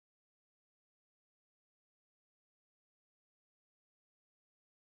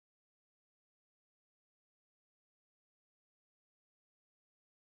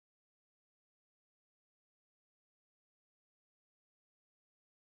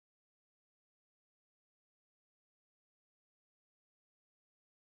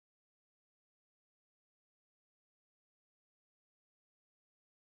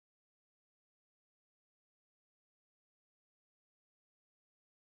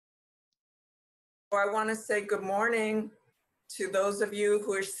I want to say good morning to those of you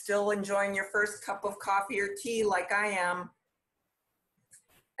who are still enjoying your first cup of coffee or tea like I am.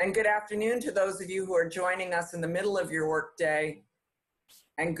 And good afternoon to those of you who are joining us in the middle of your workday.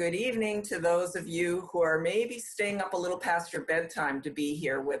 And good evening to those of you who are maybe staying up a little past your bedtime to be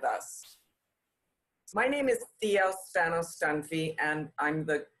here with us. My name is Theo Spanos-Dunphy, and I'm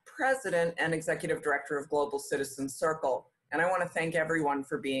the President and Executive Director of Global Citizen Circle. And I want to thank everyone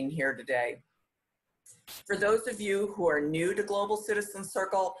for being here today. For those of you who are new to Global Citizen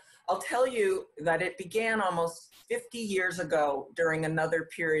Circle, I'll tell you that it began almost 50 years ago during another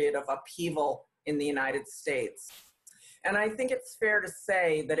period of upheaval in the United States. And I think it's fair to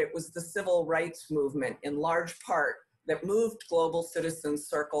say that it was the civil rights movement in large part that moved Global Citizen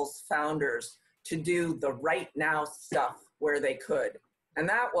Circle's founders to do the right now stuff where they could. And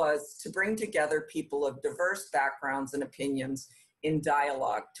that was to bring together people of diverse backgrounds and opinions in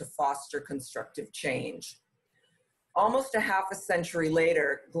dialogue to foster constructive change. Almost a half a century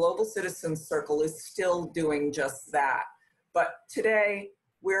later, Global Citizen Circle is still doing just that. But today,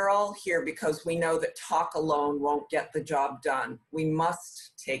 we're all here because we know that talk alone won't get the job done. We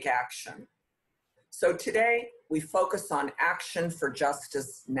must take action. So today, we focus on action for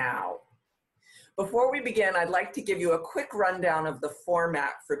justice now. Before we begin, I'd like to give you a quick rundown of the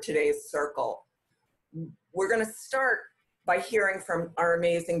format for today's circle. We're going to start by hearing from our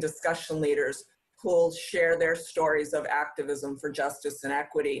amazing discussion leaders who will share their stories of activism for justice and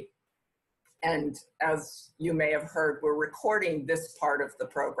equity. And as you may have heard, we're recording this part of the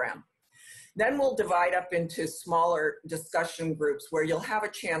program. Then we'll divide up into smaller discussion groups where you'll have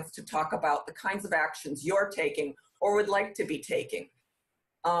a chance to talk about the kinds of actions you're taking or would like to be taking.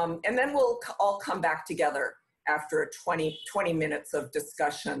 And then we'll all come back together after 20 minutes of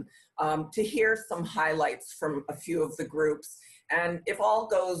discussion to hear some highlights from a few of the groups. And if all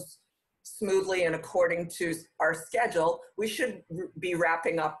goes smoothly and according to our schedule, we should be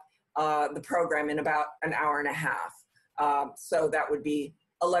wrapping up the program in about an hour and a half. So that would be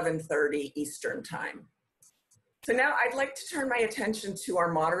 11:30 Eastern time. So now I'd like to turn my attention to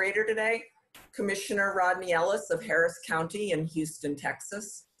our moderator today, Commissioner Rodney Ellis of Harris County in Houston,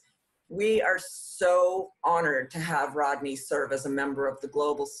 Texas. We are so honored to have Rodney serve as a member of the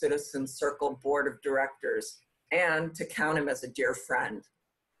Global Citizen Circle Board of Directors and to count him as a dear friend.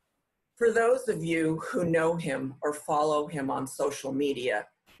 For those of you who know him or follow him on social media,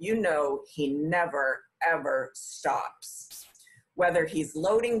 you know he never, ever stops. Whether he's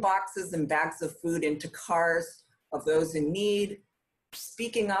loading boxes and bags of food into cars of those in need,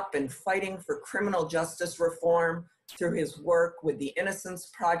 speaking up and fighting for criminal justice reform through his work with the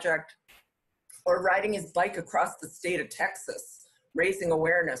Innocence Project, or riding his bike across the state of Texas, raising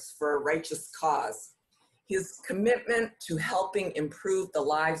awareness for a righteous cause. His commitment to helping improve the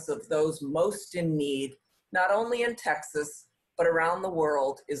lives of those most in need, not only in Texas, but around the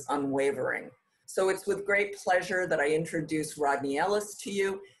world, is unwavering. So it's with great pleasure that I introduce Rodney Ellis to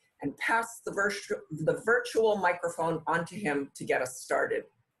you and pass the virtual microphone onto him to get us started.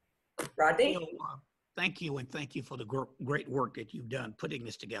 Rodney? Thank you, and thank you for the great work that you've done putting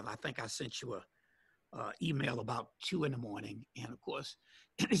this together. I think I sent you a email about 2 in the morning, and of course,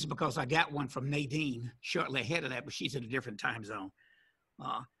 it's because I got one from Nadine shortly ahead of that, but she's in a different time zone.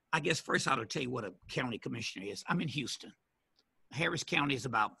 I guess first I'll tell you what a county commissioner is. I'm in Houston. Harris County is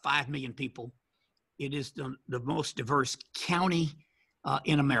about 5 million people. It is the most diverse county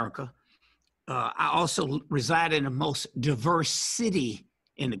in America. I also reside in the most diverse city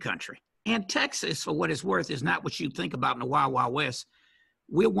in the country. And Texas, for what it's worth, is not what you think about in the Wild Wild West.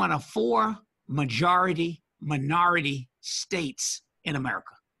 We're one of 4 minority states in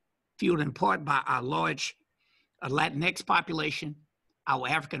America, fueled in part by our large Latinx population, our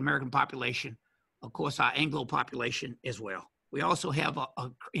African-American population, of course, our Anglo population as well. We also have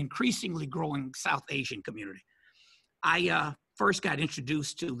an increasingly growing South Asian community. I first got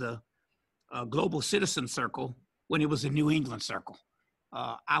introduced to the Global Citizen Circle when it was a New England Circle.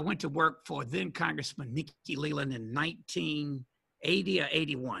 I went to work for then Congressman Nikki Leland in 1980 or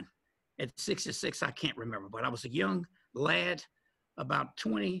 81. At 66, I can't remember, but I was a young lad, about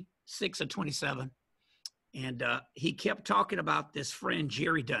 26 or 27. And he kept talking about this friend,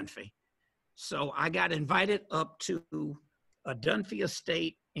 Jerry Dunphy. So I got invited up to a Dunphy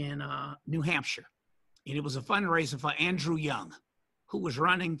estate in New Hampshire. And it was a fundraiser for Andrew Young, who was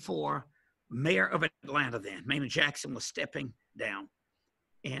running for mayor of Atlanta then. Maynard Jackson was stepping down.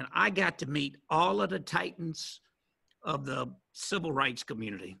 And I got to meet all of the titans of the civil rights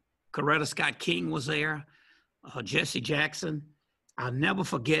community. Coretta Scott King was there, Jesse Jackson. I'll never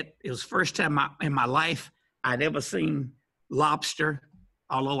forget, it was the first time in my life I'd ever seen lobster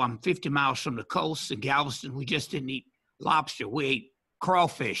although I'm 50 miles from the coast in Galveston, we just didn't eat lobster. We ate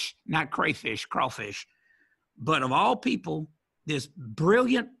crawfish, not crayfish, crawfish. But of all people, this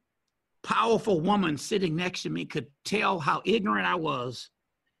brilliant, powerful woman sitting next to me could tell how ignorant I was,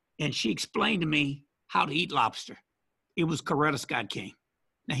 and she explained to me how to eat lobster. It was Coretta Scott King.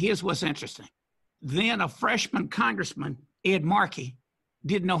 Now, here's what's interesting. Then a freshman congressman, Ed Markey,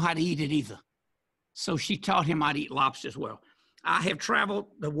 didn't know how to eat it either. So she taught him how to eat lobster as well. I have traveled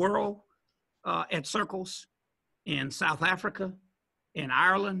the world at circles in South Africa, in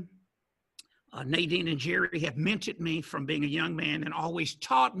Ireland. Nadine and Jerry have mentored me from being a young man and always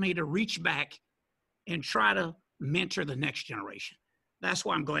taught me to reach back and try to mentor the next generation. That's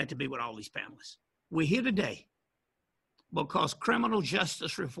why I'm glad to be with all these panelists. We're here today because criminal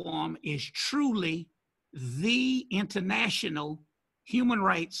justice reform is truly the international human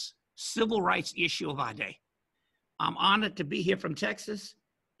rights, civil rights issue of our day. I'm honored to be here from Texas,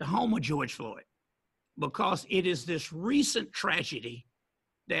 the home of George Floyd, because it is this recent tragedy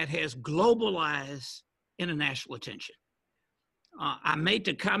that has globalized international attention. I made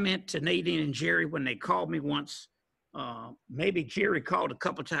the comment to Nadine and Jerry when they called me once. Maybe Jerry called a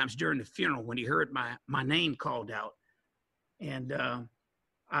couple times during the funeral when he heard my name called out. And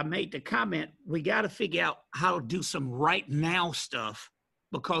I made the comment, we got to figure out how to do some right now stuff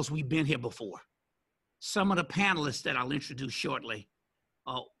because we've been here before. Some of the panelists that I'll introduce shortly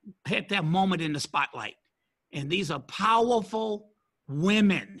had that moment in the spotlight. And these are powerful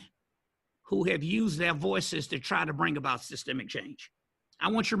women who have used their voices to try to bring about systemic change. I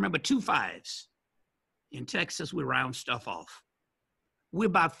want you to remember 2 5s. In Texas, we round stuff off. We're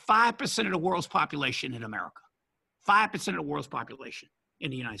about 5% of the world's population in America. 5% of the world's population in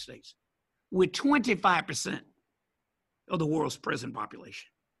the United States. We're 25% of the world's prison population.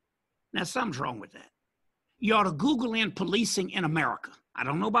 Now, something's wrong with that. You ought to Google in policing in America. I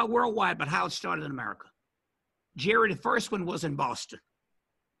don't know about worldwide, but how it started in America. Jerry, the first one was in Boston.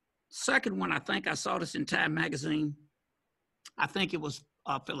 Second one, I think I saw this in Time magazine. I think it was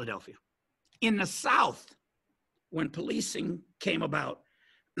Philadelphia. In the South, when policing came about,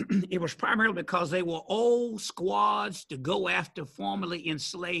 it was primarily because they were old squads to go after formerly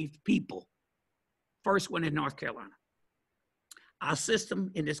enslaved people. First one in North Carolina. Our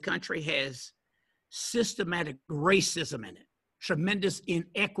system in this country has systematic racism in it, tremendous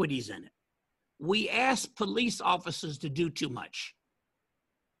inequities in it. We ask police officers to do too much.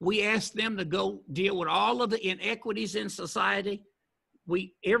 We ask them to go deal with all of the inequities in society.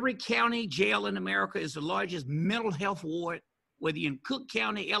 Every county jail in America is the largest mental health ward, whether you're in Cook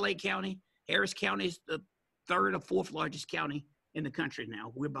County, LA County, Harris County is the 3rd or 4th largest county in the country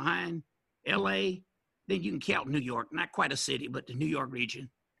now. We're behind LA, then you can count New York, not quite a city, but the New York region.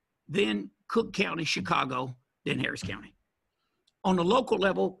 Then Cook County, Chicago, then Harris County. On the local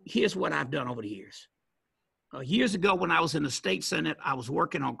level, here's what I've done over the years. Years ago, when I was in the state Senate, I was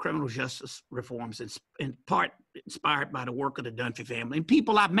working on criminal justice reforms, in part inspired by the work of the Dunphy family and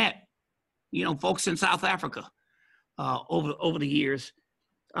people I've met, folks in South Africa over the years.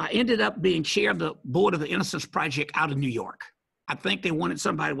 I ended up being chair of the board of the Innocence Project out of New York. I think they wanted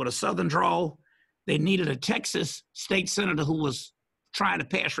somebody with a Southern drawl. They needed a Texas state senator who was trying to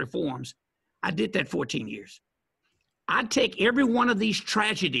pass reforms. I did that 14 years. I'd take every one of these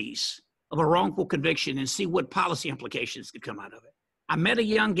tragedies of a wrongful conviction and see what policy implications could come out of it. I met a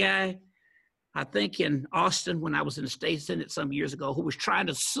young guy, I think in Austin when I was in the state Senate some years ago, who was trying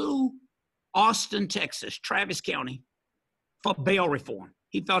to sue Austin, Texas, Travis County, for bail reform.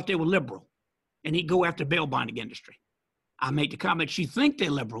 He thought they were liberal, and he'd go after bail bonding industry. I made the comment, you think they're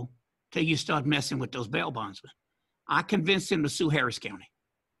liberal till you start messing with those bail bondsmen. I convinced him to sue Harris County.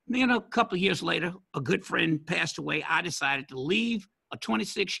 And then a couple of years later, a good friend passed away. I decided to leave a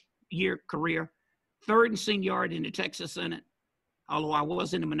 26-year career, 3rd in seniority in the Texas Senate, although I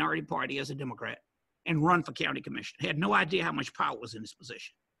was in the minority party as a Democrat, and run for county commissioner. Had no idea how much power was in this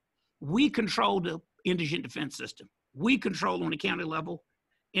position. We control the indigent defense system. We control on the county level,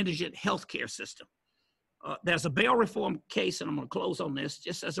 indigent health care system. There's a bail reform case, and I'm going to close on this,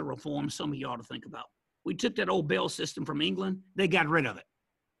 just as a reform some of you ought to think about. We took that old bail system from England. They got rid of it.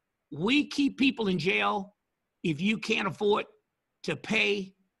 We keep people in jail if you can't afford to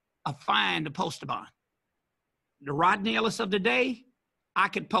pay a fine to post a bond. The Rodney Ellis of the day, I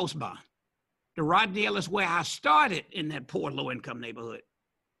could post bond. The Rodney Ellis where I started in that poor low-income neighborhood,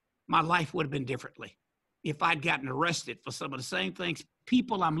 my life would have been differently if I'd gotten arrested for some of the same things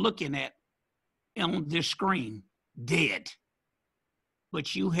people I'm looking at on this screen dead.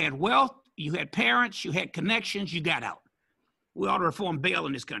 But you had wealth, you had parents, you had connections, you got out. We ought to reform bail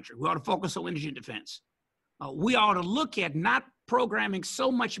in this country. We ought to focus on indigent defense. We ought to look at not programming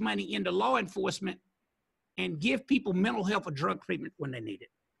so much money into law enforcement and give people mental health or drug treatment when they need it.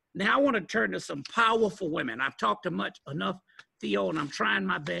 Now I want to turn to some powerful women. I've talked enough, Theo, and I'm trying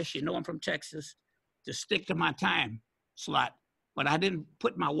my best. You know I'm from Texas, to stick to my time slot, but I didn't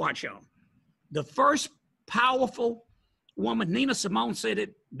put my watch on. The first powerful woman, Nina Simone, said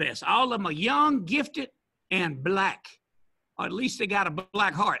it best. All of them are young, gifted, and Black, or at least they got a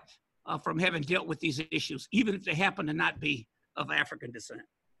Black heart from having dealt with these issues, even if they happen to not be of African descent.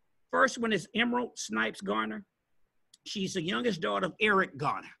 First one is Emerald Snipes Garner. She's the youngest daughter of Eric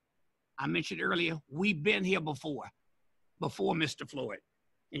Garner. I mentioned earlier, we've been here before Mr. Floyd,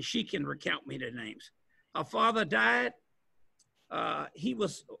 and she can recount me the names. Her father died. He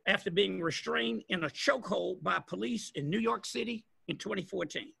was after being restrained in a chokehold by police in New York City in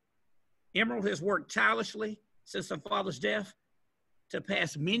 2014. Emerald has worked tirelessly since her father's death to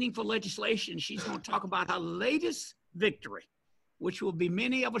pass meaningful legislation. She's going to talk about her latest victory, which will be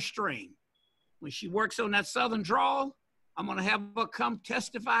many of a string. When she works on that Southern drawl, I'm going to have her come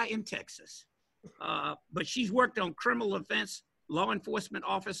testify in Texas. But she's worked on criminal offense, law enforcement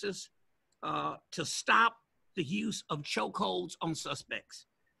officers to stop the use of chokeholds on suspects.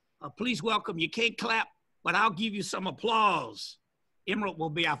 Please welcome, you can't clap, but I'll give you some applause. Emerald will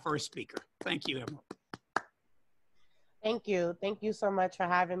be our first speaker. Thank you, Emerald. Thank you. Thank you so much for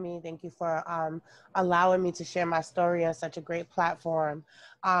having me. Thank you for allowing me to share my story on such a great platform.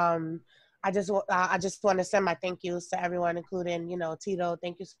 I just want to send my thank yous to everyone, including, Tito.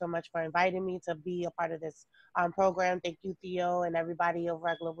 Thank you so much for inviting me to be a part of this program. Thank you, Theo, and everybody over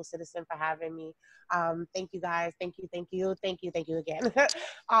at Global Citizen for having me. Thank you, guys. Thank you again.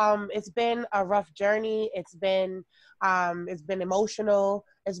 It's been a rough journey. It's been emotional.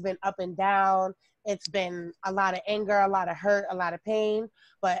 It's been up and down. It's been a lot of anger, a lot of hurt, a lot of pain.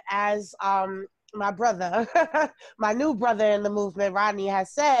 But as my brother, my new brother in the movement, Rodney,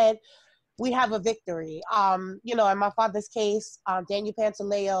 has said, we have a victory. In my father's case, Daniel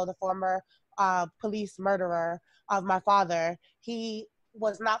Pantaleo, the former police murderer of my father, he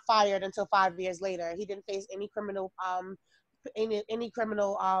was not fired until 5 years later. He didn't face any criminal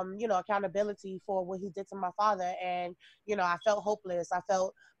accountability for what he did to my father. And, I felt hopeless. I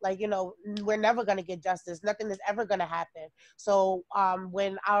felt like, we're never going to get justice. Nothing is ever going to happen. So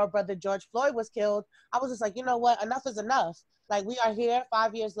when our brother George Floyd was killed, I was just like, you know what? Enough is enough. Like, we are here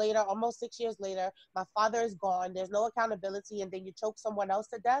 5 years later, almost 6 years later. My father is gone. There's no accountability. And then you choke someone else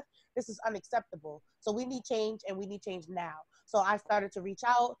to death. This is unacceptable. So we need change, and we need change now. So I started to reach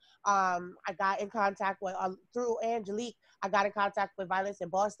out. I got in contact with, through Angelique, I got in contact with Violence in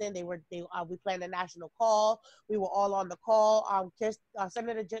Boston. We planned a national call. We were all on the call.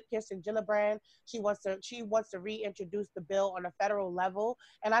 Senator Kirsten Gillibrand, she wants to reintroduce the bill on a federal level.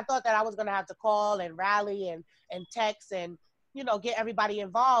 And I thought that I was going to have to call and rally and text and get everybody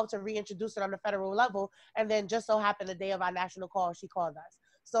involved to reintroduce it on the federal level. And then just so happened the day of our national call, she called us.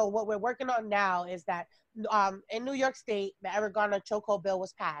 So what we're working on now is that in New York State, the Eric Garner chokehold bill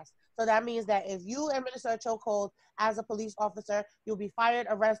was passed. So that means that if you administer a chokehold as a police officer, you'll be fired,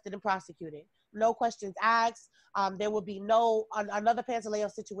 arrested, and prosecuted. No questions asked. There will be another Pantaleo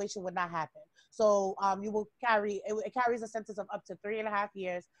situation would not happen. So it carries a sentence of up to 3.5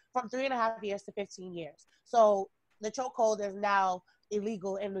 years, from 3.5 years to 15 years. So the chokehold is now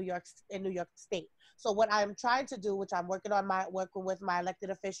illegal in New York State. So what I'm trying to do, which I'm working with my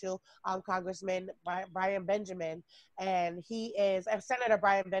elected official, Congressman Brian Benjamin, and he is Senator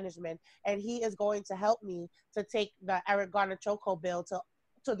Brian Benjamin, and he is going to help me to take the Eric Garner chokehold bill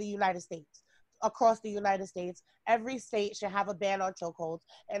to the United States. Across the United States, every state should have a ban on chokeholds,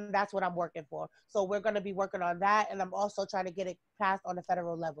 and that's what I'm working for. So we're going to be working on that, and I'm also trying to get it passed on the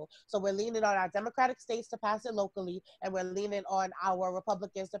federal level. So we're leaning on our Democratic states to pass it locally, and we're leaning on our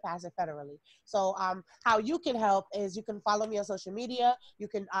Republicans to pass it federally. So how you can help is you can follow me on social media. You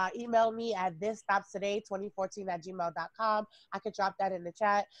can email me at thisstopstoday2014@gmail.com. I can drop that in the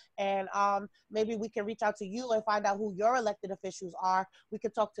chat, and maybe we can reach out to you and find out who your elected officials are. We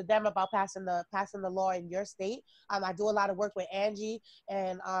could talk to them about passing the law in your state. I do a lot of work with Angie,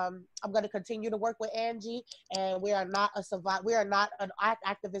 and I'm going to continue to work with Angie. And we are not an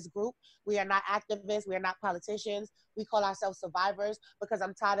activist group. We are not activists. We are not politicians. We call ourselves survivors because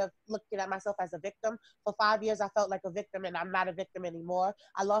I'm tired of looking at myself as a victim. For 5 years, I felt like a victim, and I'm not a victim anymore.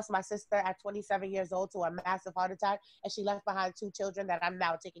 I lost my sister at 27 years old to a massive heart attack, and she left behind 2 children that I'm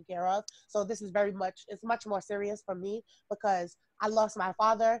now taking care of. So this is it's much more serious for me because I lost my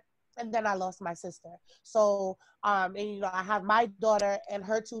father and then I lost my sister. So, and you know, I have my daughter and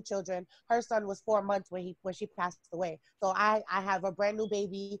her 2 children. Her son was 4 months when she passed away. So I have a brand new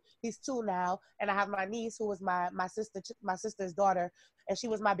baby. He's 2 now, and I have my niece who was my sister's daughter, and she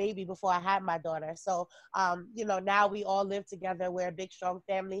was my baby before I had my daughter. So, you know, now we all live together. We're a big, strong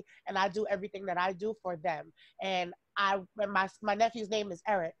family, and I do everything that I do for them. And my nephew's name is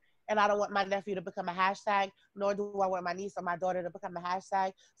Eric. And I don't want my nephew to become a hashtag, nor do I want my niece or my daughter to become a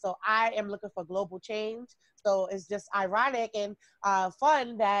hashtag. So I am looking for global change. So it's just ironic and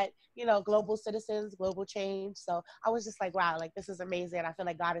fun that, you know, global citizens, global change. So I was just like, wow, like this is amazing. I feel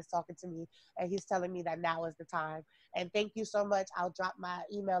like God is talking to me and he's telling me that now is the time. And thank you so much. I'll drop my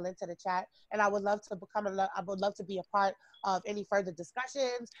email into the chat, and I would love to I would love to be a part of any further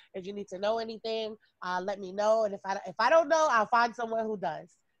discussions. If you need to know anything, let me know. And if I don't know, I'll find someone who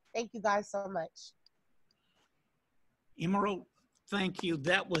does. Thank you guys so much. Emerald, thank you.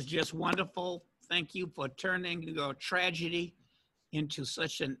 That was just wonderful. Thank you for turning your tragedy into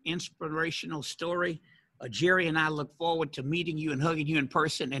such an inspirational story. Jerry and I look forward to meeting you and hugging you in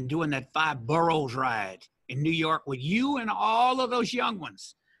person and doing that 5 boroughs ride in New York with you and all of those young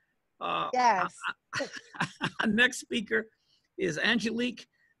ones. Yes. Our next speaker is Angelique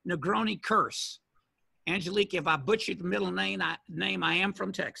Negroni-Kearse. Angelique, if I butchered the middle name, I am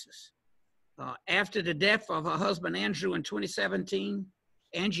from Texas. After the death of her husband, Andrew, in 2017,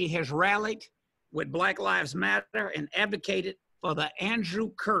 Angie has rallied with Black Lives Matter and advocated for the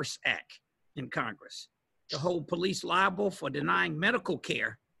Negroni-Kearse Act in Congress to hold police liable for denying medical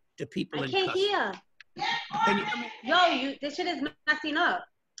care to people in custody. I can't hear. Yo, this shit is messing up.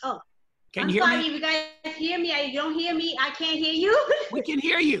 Oh. Can you hear me? I'm sorry, if you guys hear me. You don't hear me. I can't hear you. We can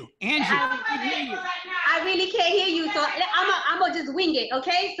hear you, Angie. I really can't hear you, so I'm gonna just wing it.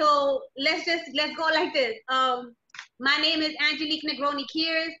 Okay, so let's go like this. My name is Angelique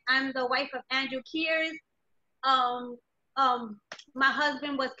Negroni-Kearse. I'm the wife of Andrew Kearse. My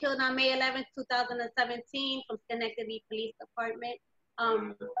husband was killed on May 11th, 2017 from Schenectady Police Department.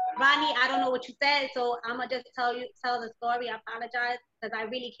 Ronnie, I don't know what you said, so I'm gonna just tell the story. I apologize because I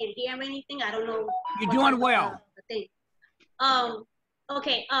really can't hear anything. I don't know. You're doing well. The thing.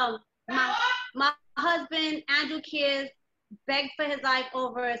 Okay. My husband Andrew Kearse begged for his life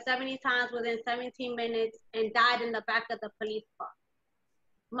over 70 times within 17 minutes and died in the back of the police car.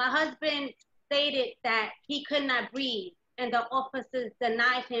 My husband stated that he could not breathe, and the officers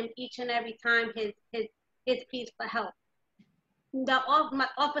denied him each and every time his pleas for help. My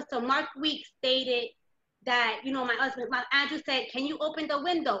officer Mark Weeks stated that, you know, my Andrew said, "Can you open the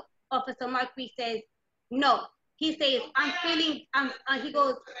window?" Officer Mark Weeks says, "No." He says, he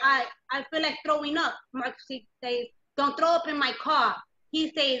goes, I feel like throwing up. Mark Weeks says, "Don't throw up in my car."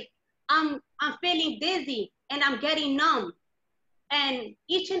 He says, I'm feeling dizzy and I'm getting numb. And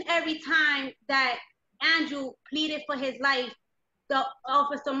each and every time that Andrew pleaded for his life, the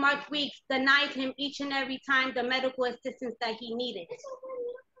officer Mark Weeks denied him each and every time the medical assistance that he needed.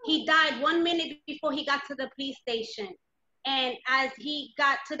 He died 1 minute before he got to the police station. And as he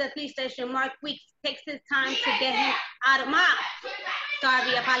got to the police station, Mark Weeks takes his time to get him out of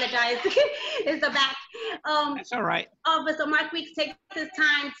sorry, apologize. It's the back. That's all right. Officer Mark Weeks takes his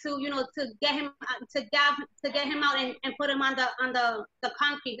time to, you know, to get him out and put him on the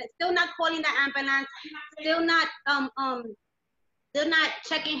concrete. But still not calling the ambulance. Still not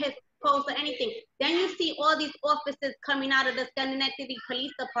checking his pulse or anything. Then you see all these officers coming out of the Schenectady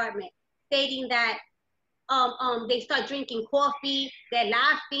Police Department stating that they start drinking coffee, they're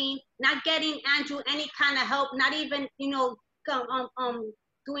laughing, not getting Andrew any kind of help, not even, you know,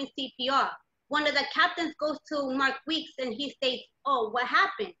 doing CPR. One of the captains goes to Mark Weeks and he states, "Oh, what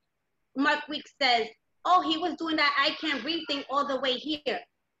happened?" Mark Weeks says, "Oh, he was doing that I can't breathe thing all the way here."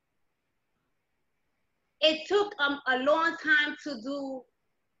 It took a long time to do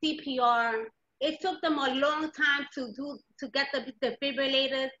CPR. It took them a long time to get the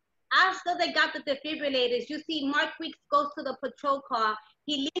defibrillators. After they got the defibrillators, you see Mark Weeks goes to the patrol car.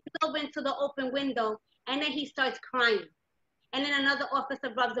 He leans over into the open window, and then he starts crying. And then another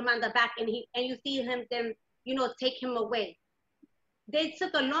officer rubs him on the back, and you see him then, you know, take him away. They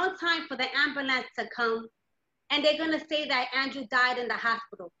took a long time for the ambulance to come, and they're gonna say that Andrew died in the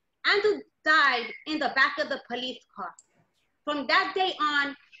hospital. Andrew died in the back of the police car. From that day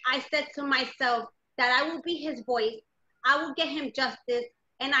on, I said to myself that I will be his voice. I will get him justice.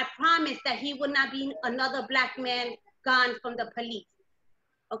 And I promise that he will not be another Black man gone from the police,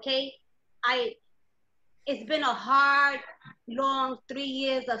 okay? It's been a hard, long 3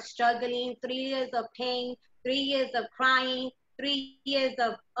 years of struggling, 3 years of pain, 3 years of crying, 3 years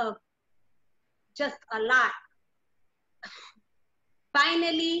of just a lot.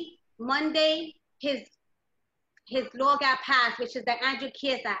 Finally, Monday, his law got passed, which is the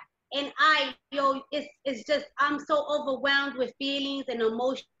Negroni-Kearse Act. And it's just, I'm so overwhelmed with feelings and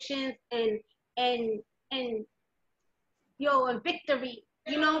emotions and and victory,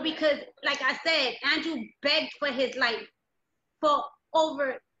 because like I said, Andrew begged for his life for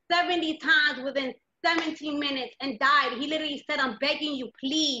over 70 times within 17 minutes and died. He literally said, "I'm begging you,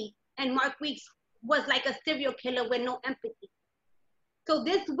 please." And Mark Weeks was like a serial killer with no empathy. So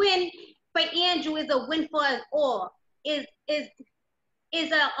this win for Andrew is a win for us all. It's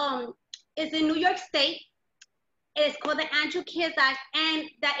in New York State. It's called the Negroni-Kearse Act, and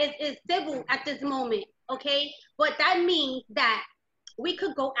that is civil at this moment, okay? But that means that we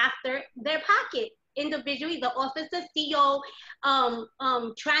could go after their pocket individually, the officer, CO,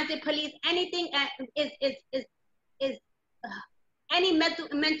 transit police, anything is any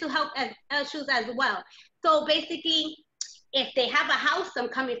mental health issues as well. So basically, if they have a house, I'm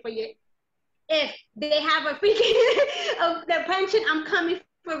coming for you. If they have a freaking of their pension, I'm coming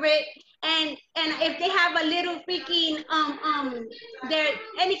for it. And if they have a little freaking their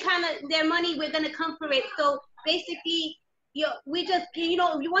any kind of their money, we're gonna come for it. So basically, we just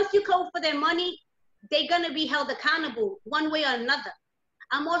once you go for their money, they're gonna be held accountable one way or another.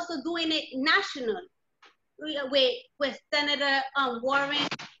 I'm also doing it nationally with Senator Warren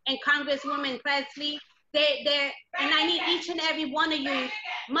and Congresswoman Presley. They're and I need each and every one of you.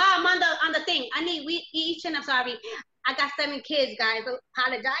 Mom, on the thing. I need I'm sorry. I got 7 kids, guys.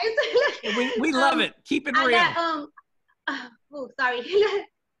 Apologize. We love it. Keep it real. Sorry.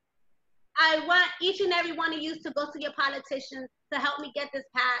 I want each and every one of you to go to your politicians to help me get this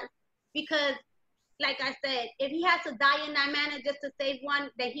passed, because, like I said, if he has to die in that manner just to save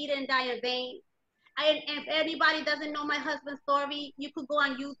one, then he didn't die in vain. And if anybody doesn't know my husband's story, you could go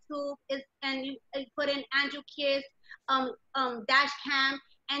on YouTube and you put in Negroni-Kearse dash cam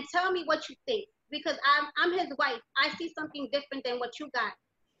and tell me what you think, because I'm his wife. I see something different than what you got.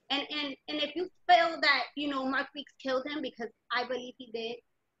 And if you feel that Mark Weeks killed him, because I believe he did,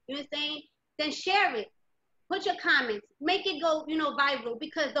 you know what I'm saying? Then share it. Put your comments. Make it go viral,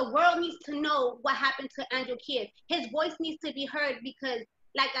 because the world needs to know what happened to Negroni-Kearse. His voice needs to be heard, because,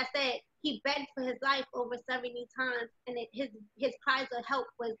 like I said, he begged for his life over 70 times, and his cries of help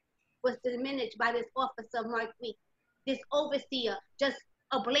was diminished by this officer, Mark Weeks, this overseer, just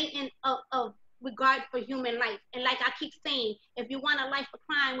a blatant of regard for human life. And like I keep saying, if you want a life of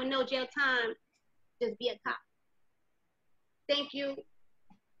crime with no jail time, just be a cop. Thank you,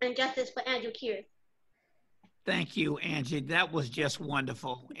 and justice for Negroni-Kearse. Thank you, Angie. That was just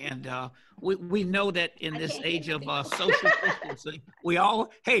wonderful. And we know that in this age of social distancing,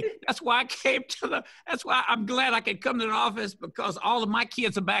 that's why I came that's why I'm glad I could come to the office, because all of my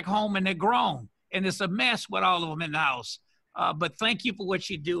kids are back home and they're grown, and it's a mess with all of them in the house. But thank you for what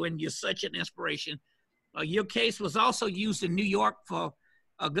you do, and you're such an inspiration. Your case was also used in New York for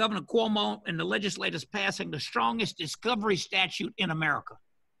Governor Cuomo and the legislators passing the strongest discovery statute in America.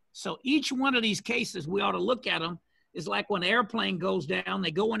 So each one of these cases, we ought to look at them. It's like when an airplane goes down, they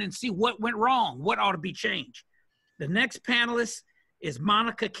go in and see what went wrong, what ought to be changed. The next panelist is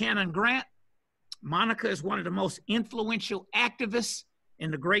Monica Cannon Grant. Monica is one of the most influential activists in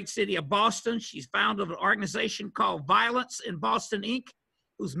the great city of Boston. She's founder of an organization called Violence in Boston, Inc.,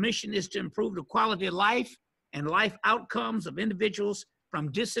 whose mission is to improve the quality of life and life outcomes of individuals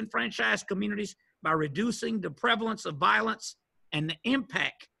from disenfranchised communities by reducing the prevalence of violence and the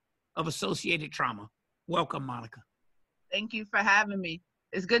impact of associated trauma. Welcome, Monica. Thank you for having me.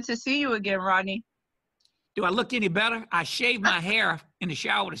 It's good to see you again, Rodney. Do I look any better? I shaved my hair in the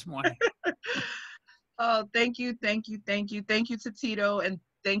shower this morning. Oh, thank you, thank you, thank you. Thank you to Tito, and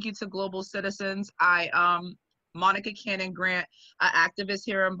thank you to Global Citizens. Monica Cannon Grant, an activist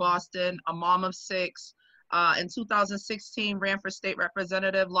here in Boston, a mom of 6. In 2016, ran for state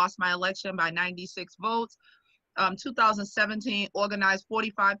representative, lost my election by 96 votes. 2017, organized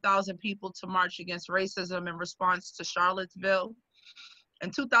 45,000 people to march against racism in response to Charlottesville.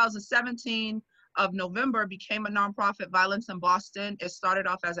 In 2017 of November, became a nonprofit, Violence in Boston. It started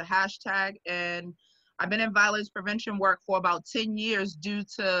off as a hashtag, and I've been in violence prevention work for about 10 years due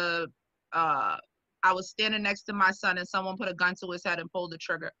to, I was standing next to my son and someone put a gun to his head and pulled the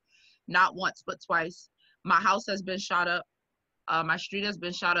trigger. Not once, but twice. My house has been shot up. My street has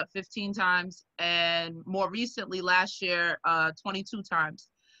been shot up 15 times, and more recently, last year, 22 times.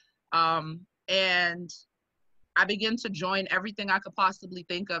 And I began to join everything I could possibly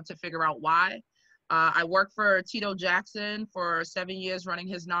think of to figure out why. I worked for Tito Jackson for 7 years running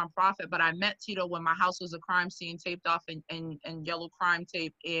his nonprofit, but I met Tito when my house was a crime scene taped off in yellow crime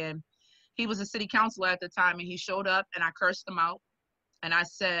tape. And he was a city councilor at the time, and he showed up and I cursed him out. And I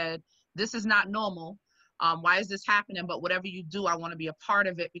said, this is not normal. Why is this happening? But whatever you do, I want to be a part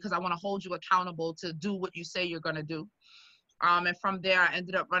of it because I want to hold you accountable to do what you say you're going to do. And from there, I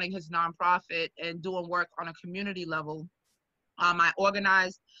ended up running his nonprofit and doing work on a community level. I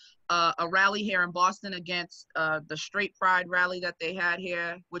organized a rally here in Boston against the straight pride rally that they had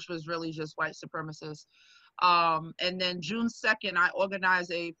here, which was really just white supremacists. And then June 2nd, I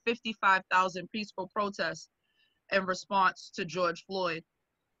organized a 55,000 peaceful protest in response to George Floyd.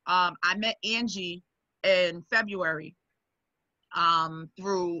 I met Angie in February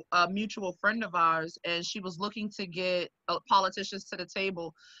through a mutual friend of ours, and she was looking to get politicians to the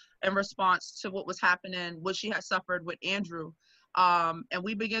table in response to what was happening, what she had suffered with Andrew. And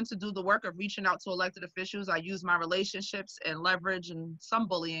we began to do the work of reaching out to elected officials. I used my relationships and leverage and some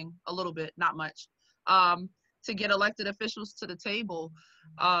bullying, a little bit, not much, to get elected officials to the table.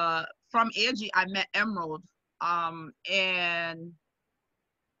 From Angie, I met Emerald, and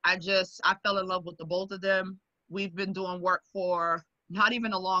I fell in love with the both of them. We've been doing work for not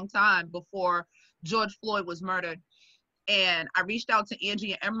even a long time before George Floyd was murdered. And I reached out to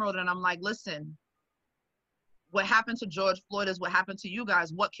Angie and Emerald, and I'm like, listen, what happened to George Floyd is what happened to you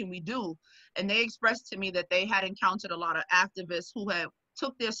guys. What can we do? And they expressed to me that they had encountered a lot of activists who had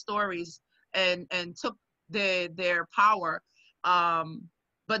took their stories and took their power,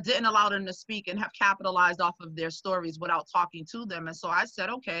 but didn't allow them to speak and have capitalized off of their stories without talking to them. And so I said,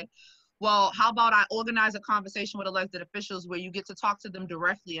 okay, well, how about I organize a conversation with elected officials where you get to talk to them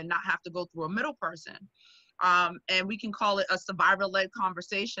directly and not have to go through a middle person. And we can call it a survivor-led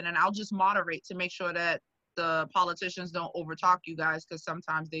conversation, and I'll just moderate to make sure that the politicians don't overtalk you guys, because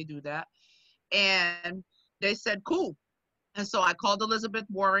sometimes they do that. And they said, cool. And so I called Elizabeth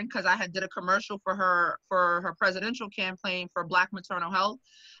Warren because I had did a commercial for her presidential campaign for Black maternal health.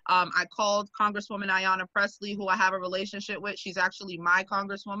 I called Congresswoman Ayanna Pressley, who I have a relationship with. She's actually my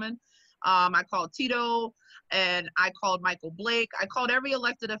congresswoman. I called Tito, and I called Michael Blake. I called every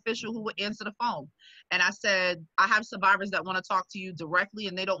elected official who would answer the phone. And I said, I have survivors that want to talk to you directly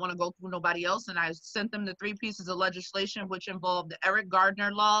and they don't want to go through nobody else. And I sent them the 3 pieces of legislation, which involved the Eric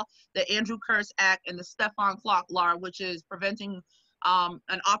Gardner law, the Negroni-Kearse Act, and the Stephon Clark law, which is preventing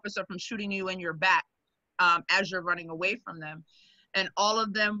an officer from shooting you in your back as you're running away from them. And all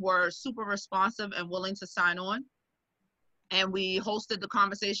of them were super responsive and willing to sign on. And we hosted the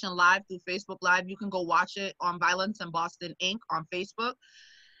conversation live through Facebook Live. You can go watch it on Violence in Boston, Inc. on Facebook.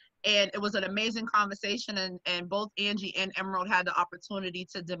 And it was an amazing conversation. And both Angie and Emerald had the opportunity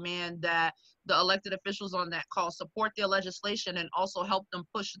to demand that the elected officials on that call support their legislation and also help them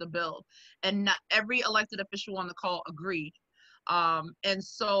push the bill. And not every elected official on the call agreed. And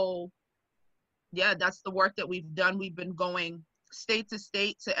so, yeah, that's the work that we've done. We've been going state to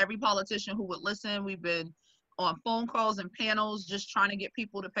state to every politician who would listen. We've been on phone calls and panels, just trying to get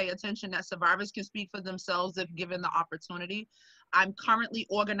people to pay attention that survivors can speak for themselves if given the opportunity. I'm currently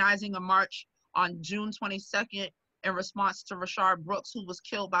organizing a march on June 22nd in response to Rashard Brooks, who was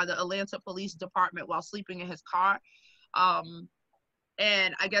killed by the Atlanta Police Department while sleeping in his car.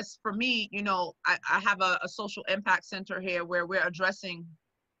 And I guess for me, you know, I have a social impact center here where we're addressing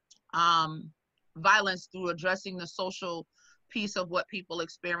violence through addressing the social piece of what people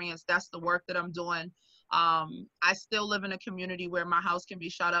experience. That's the work that I'm doing. I still live in a community where my house can be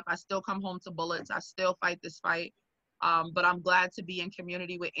shot up. I still come home to bullets. I still fight this fight. But I'm glad to be in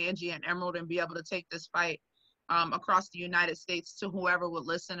community with Angie and Emerald and be able to take this fight across the United States to whoever would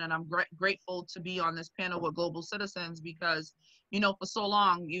listen. And I'm grateful to be on this panel with global citizens because, you know, for so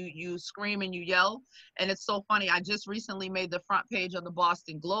long you scream and you yell. And it's so funny. I just recently made the front page of the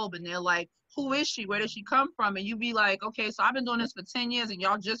Boston Globe and they're like, who is she? Where did she come from? And you be like, okay, so I've been doing this for 10 years and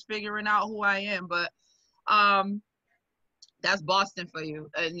y'all just figuring out who I am. But that's Boston for you.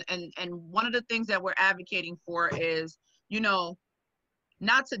 And one of the things that we're advocating for is, you know,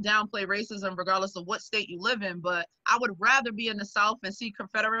 not to downplay racism regardless of what state you live in, but I would rather be in the South and see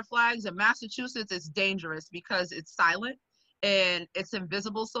Confederate flags. In Massachusetts, it's dangerous because it's silent and it's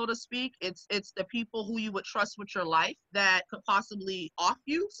invisible, so to speak. It's the people who you would trust with your life that could possibly off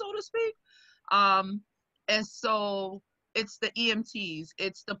you, so to speak. And so it's the EMTs,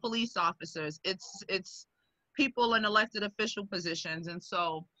 it's the police officers, it's people in elected official positions. And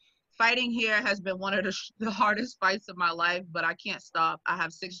so fighting here has been one of the hardest fights of my life, but I can't stop. I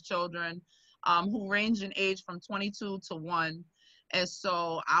have 6 children who range in age from 22 to 1. And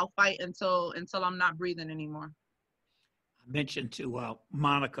so I'll fight until I'm not breathing anymore. I mentioned to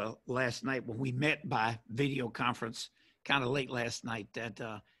Monica last night when we met by video conference, kind of late last night, that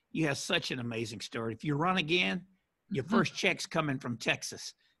you have such an amazing story. If you run again, your first check's coming from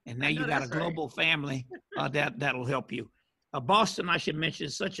Texas. And now you got a global family that'll help you. Boston, I should mention,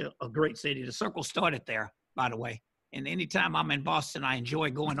 is such a great city. The Circle started there, by the way. And anytime I'm in Boston, I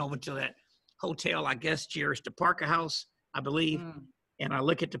enjoy going over to that hotel, I guess, Jerry's, the Parker House, I believe. And I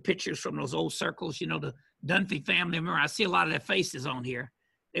look at the pictures from those old Circles, you know, the Dunphy family. Remember, I see a lot of their faces on here.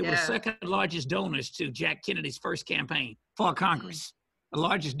 They were the second largest donors to Jack Kennedy's first campaign for Congress. The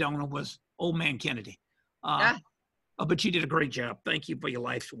largest donor was old man Kennedy. But you did a great job. Thank you for your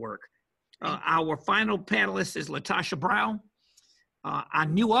life's work. Our final panelist is Latasha Brown. I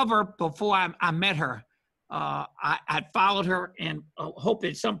knew of her before I met her. I followed her and hope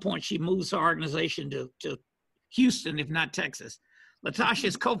at some point she moves her organization to Houston, if not Texas. Latasha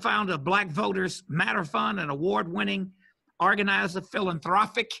is co-founder of Black Voters Matter Fund, an award-winning organizer,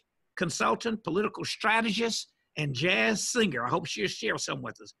 philanthropic consultant, political strategist, and jazz singer. I hope she'll share some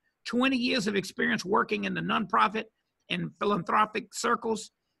with us. 20 years of experience working in the nonprofit and philanthropic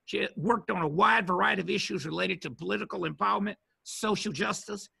circles. She worked on a wide variety of issues related to political empowerment, social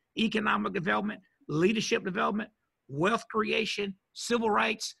justice, economic development, leadership development, wealth creation, civil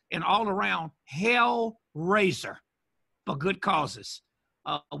rights, and all around hell raiser for good causes.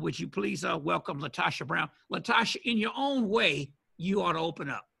 Would you please welcome Latasha Brown? Latasha, in your own way, you ought to open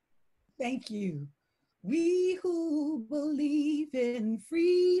up. Thank you. We who believe in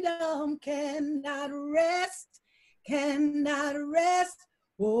freedom cannot rest, cannot rest.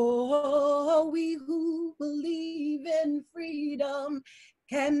 Oh, we who believe in freedom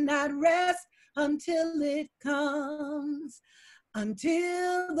cannot rest until it comes.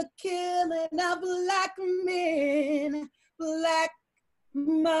 Until the killing of Black men, Black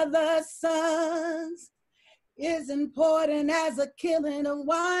mother sons is important as a killing of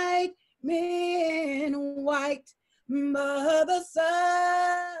white men, white mother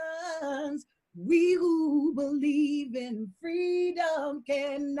sons. We who believe in freedom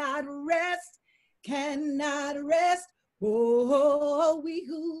cannot rest, cannot rest. Oh, we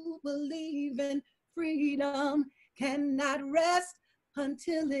who believe in freedom cannot rest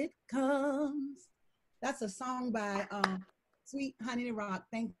until it comes. That's a song by Sweet Honey in the Rock.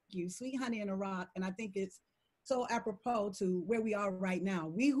 Thank you, Sweet Honey in the Rock. And I think it's so apropos to where we are right now.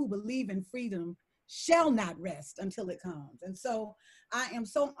 We who believe in freedom shall not rest until it comes. And so I am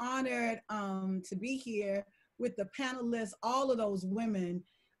so honored to be here with the panelists. All of those women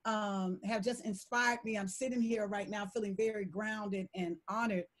have just inspired me. I'm sitting here right now feeling very grounded and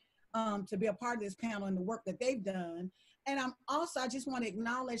honored to be a part of this panel and the work that they've done. And I just want to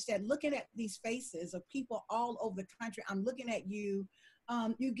acknowledge that looking at these faces of people all over the country, I'm looking at you,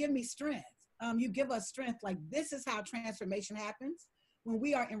 you give me strength. You give us strength. Like, this is how transformation happens, when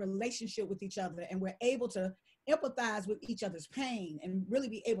we are in relationship with each other and we're able to empathize with each other's pain and really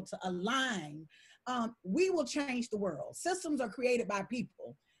be able to align. We will change the world. Systems are created by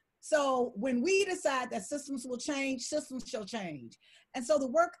people. So when we decide that systems will change, systems shall change. And so the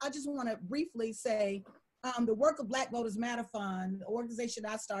work, I just want to briefly say, the work of Black Voters Matter Fund, the organization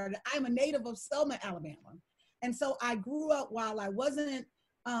I started, I'm a native of Selma, Alabama. And so I grew up while I wasn't,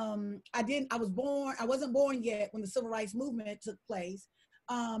 I wasn't born yet when the Civil Rights Movement took place.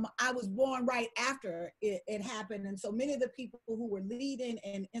 I was born right after it happened. And so many of the people who were leading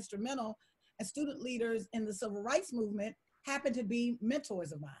and instrumental as student leaders in the Civil Rights Movement happened to be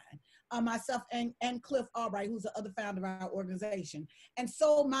mentors of mine, myself and Cliff Albright, who's the other founder of our organization. And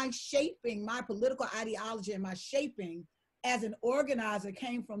so my political ideology and my shaping as an organizer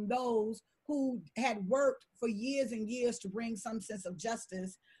came from those who had worked for years and years to bring some sense of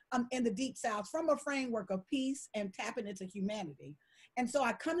justice in the Deep South from a framework of peace and tapping into humanity. And so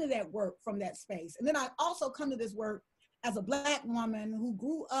I come to that work from that space. And then I also come to this work as a Black woman who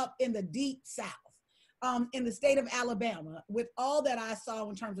grew up in the Deep South. In the state of Alabama, with all that I saw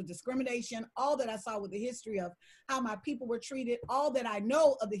in terms of discrimination, all that I saw with the history of how my people were treated, all that I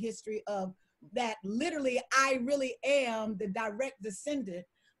know of the history of that, literally, I really am the direct descendant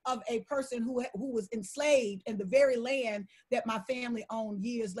of a person who was enslaved in the very land that my family owned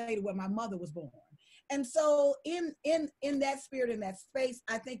years later, where my mother was born. And so in that spirit, in that space,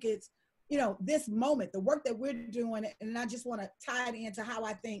 I think it's, this moment, the work that we're doing, and I just want to tie it into how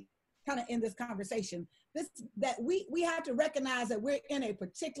I think kind of in this conversation, that we have to recognize that we're in a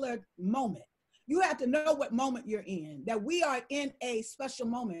particular moment. You have to know what moment you're in, that we are in a special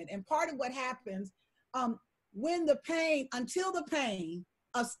moment. And part of what happens when until the pain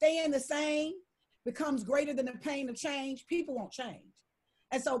of staying the same becomes greater than the pain of change, people won't change.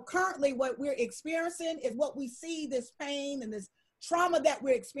 And so currently what we're experiencing is what we see, this pain and this trauma that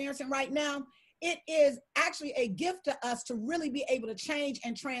we're experiencing right now. It is actually a gift to us to really be able to change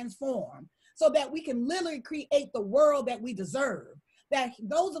and transform so that we can literally create the world that we deserve. that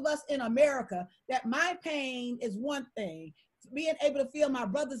those of us in America, that my pain is one thing, being able to feel my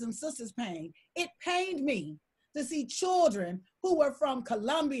brothers and sisters' pain. It pained me to see children who were from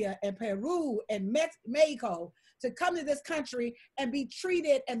Colombia and Peru and Mexico to come to this country and be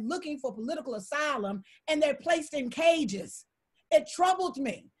treated and looking for political asylum, and they're placed in cages. It troubled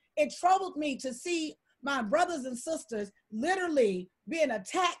me. It troubled me to see my brothers and sisters literally being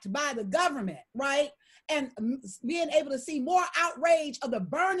attacked by the government, right? And being able to see more outrage of the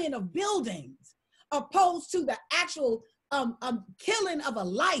burning of buildings opposed to the actual killing of a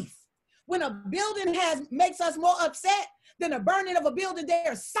life. When a building makes us more upset than the burning of a building,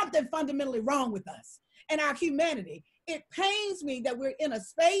 there's something fundamentally wrong with us and our humanity. It pains me that we're in a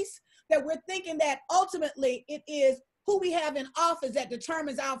space that we're thinking that ultimately it is who we have in office that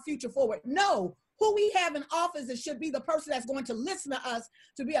determines our future forward. No, who we have in office, it should be the person that's going to listen to us,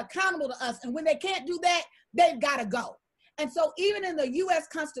 to be accountable to us. And when they can't do that, they've got to go. And so even in the US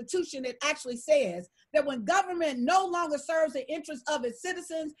Constitution, it actually says that when government no longer serves the interests of its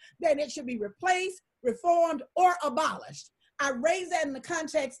citizens, then it should be replaced, reformed, or abolished. I raise that in the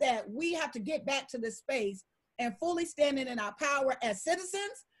context that we have to get back to this space and fully standing in our power as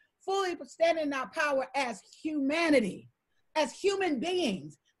citizens, fully standing in our power as humanity, as human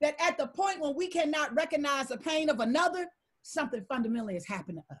beings, that at the point when we cannot recognize the pain of another, something fundamentally has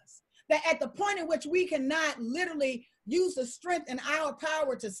happened to us. That at the point in which we cannot literally use the strength and our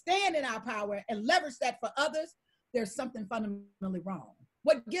power to stand in our power and leverage that for others, there's something fundamentally wrong.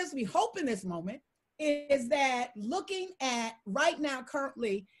 What gives me hope in this moment is that looking at right now,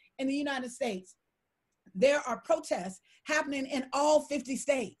 currently in the United States, there are protests happening in all 50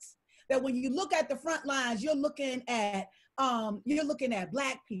 states. That when you look at the front lines, you're looking at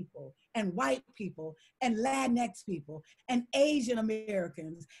Black people and white people and Latinx people and Asian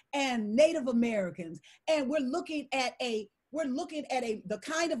Americans and Native Americans. And we're looking at the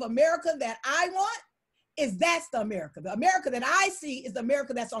kind of America that I want that's the America. The America that I see is the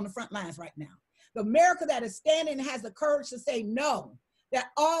America that's on the front lines right now. The America that is standing and has the courage to say no,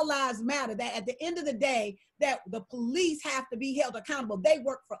 that all lives matter, that at the end of the day, that the police have to be held accountable. They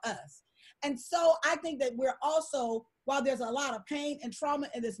work for us. And so I think that we're also, while there's a lot of pain and trauma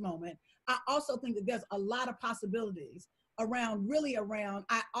in this moment, I also think that there's a lot of possibilities around,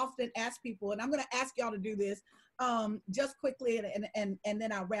 I often ask people, and I'm gonna ask y'all to do this just quickly and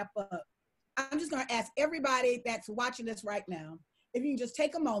then I'll wrap up. I'm just gonna ask everybody that's watching this right now, if you can just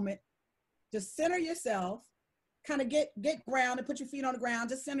take a moment, just center yourself, kind of get grounded, put your feet on the ground,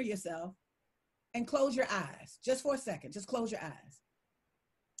 just center yourself and close your eyes just for a second. Just close your eyes.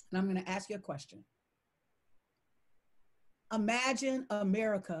 And I'm going to ask you a question. Imagine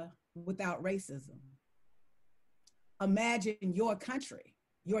America without racism. Imagine your country,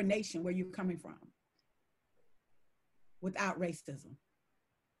 your nation, where you're coming from, without racism.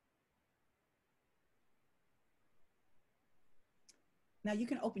 Now you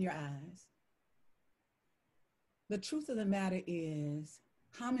can open your eyes. The truth of the matter is,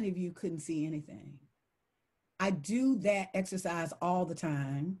 how many of you couldn't see anything? I do that exercise all the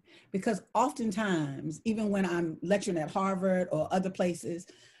time because oftentimes, even when I'm lecturing at Harvard or other places,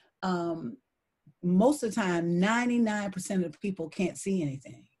 most of the time, 99% of the people can't see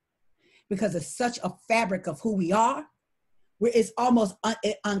anything because it's such a fabric of who we are, where it's almost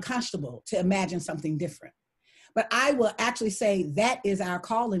unconscionable to imagine something different. But I will actually say that is our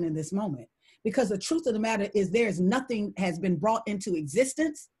calling in this moment. Because the truth of the matter is there's nothing has been brought into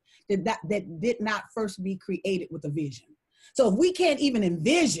existence that did not first be created with a vision. So if we can't even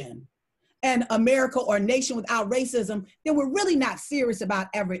envision an America or a nation without racism, then we're really not serious about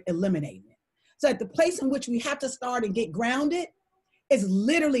ever eliminating it. So at the place in which we have to start and get grounded is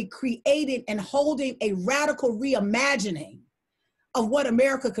literally creating and holding a radical reimagining of what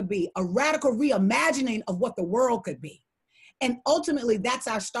America could be, a radical reimagining of what the world could be. And ultimately, that's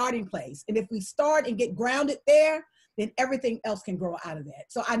our starting place. And if we start and get grounded there, then everything else can grow out of that.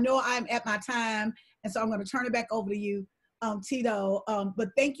 So I know I'm at my time, and so I'm going to turn it back over to you, Tito. But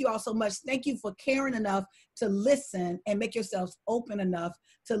thank you all so much. Thank you for caring enough to listen and make yourselves open enough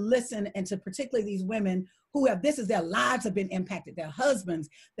to listen, and to particularly these women who have, their lives have been impacted. Their husbands,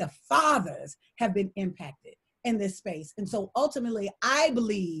 their fathers have been impacted in this space. And so ultimately, I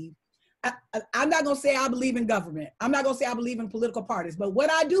believe, I'm not going to say I believe in government. I'm not going to say I believe in political parties. But what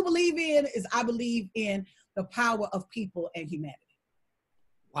I do believe in is I believe in the power of people and humanity.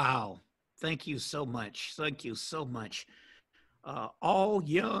 Wow. Thank you so much. Thank you so much. All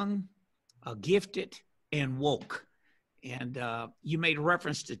young, gifted, and woke. And you made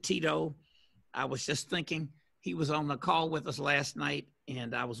reference to Tito. I was just thinking he was on the call with us last night.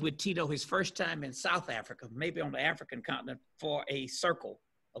 And I was with Tito his first time in South Africa, maybe on the African continent, for a circle,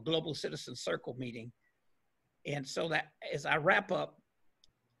 a global citizen circle meeting. And so that as I wrap up,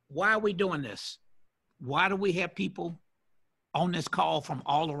 why are we doing this? Why do we have people on this call from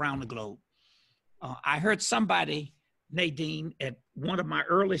all around the globe? I heard somebody, Nadine, at one of my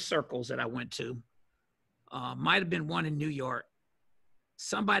early circles that I went to, might have been one in New York.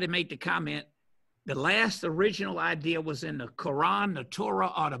 Somebody made the comment, the last original idea was in the Quran, the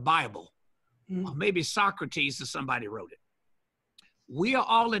Torah, or the Bible. Or maybe Socrates or somebody wrote it. We are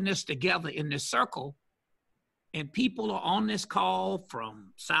all in this together in this circle, and people are on this call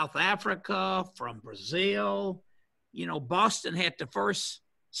from South Africa, from Brazil. You know, Boston had the first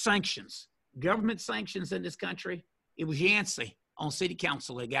sanctions, government sanctions in this country. It was Yancey on city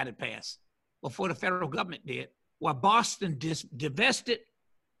council that got it passed before the federal government did. Well, Boston divested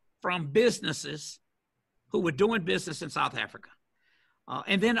from businesses who were doing business in South Africa.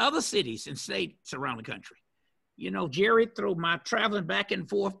 And then other cities and states around the country. You know, Jerry, through my traveling back and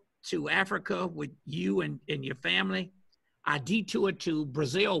forth to Africa with you and your family, I detoured to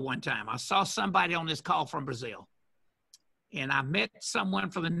Brazil one time. I saw somebody on this call from Brazil. And I met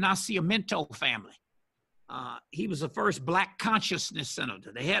someone from the Nascimento family. He was the first Black consciousness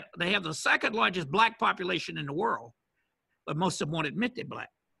senator. They have the second largest Black population in the world, but most of them won't admit they're Black.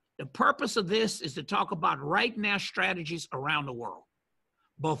 The purpose of this is to talk about right now strategies around the world.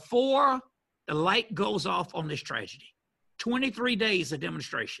 Before the light goes off on this tragedy, 23 days of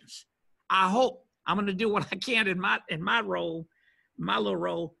demonstrations. I hope I'm going to do what I can in my role, my little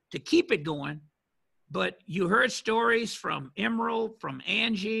role, to keep it going. But you heard stories from Emerald, from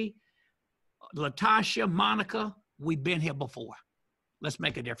Angie, Latasha, Monica. We've been here before. Let's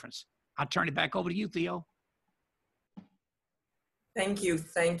make a difference. I'll turn it back over to you, Theo. Thank you,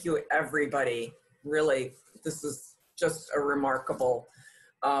 everybody. Really, this is just a remarkable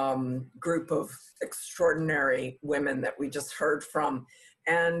group of extraordinary women that we just heard from.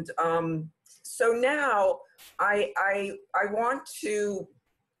 And so now I want to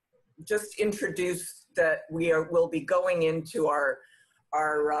just introduce that we'll be going into our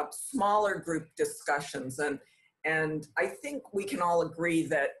smaller group discussions, and I think we can all agree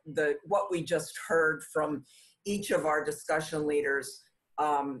that what we just heard from each of our discussion leaders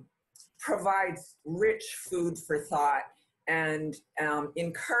provides rich food for thought and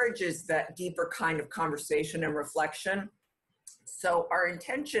encourages that deeper kind of conversation and reflection. So our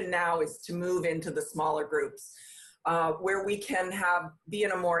intention now is to move into the smaller groups where we can be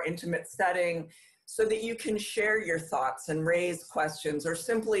in a more intimate setting so that you can share your thoughts and raise questions or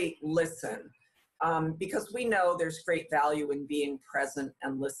simply listen, because we know there's great value in being present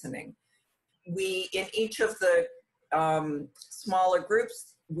and listening. In each of the smaller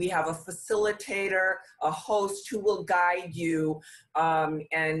groups, we have a facilitator, a host who will guide you,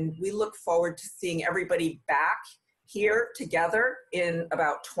 and we look forward to seeing everybody back here together in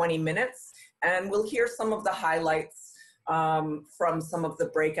about 20 minutes, and we'll hear some of the highlights from some of the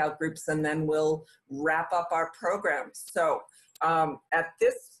breakout groups, and then we'll wrap up our program. So at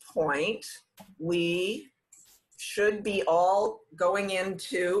this point, we should be all going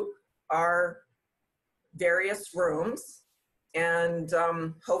into our various rooms, and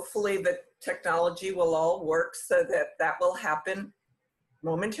hopefully the technology will all work so that will happen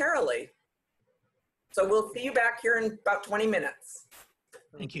momentarily. So we'll see you back here in about 20 minutes.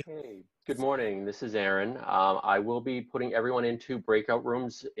 Thank you. Okay. Good morning. This is Aaron. I will be putting everyone into breakout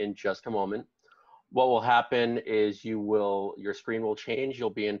rooms in just a moment. What will happen is your screen will change. You'll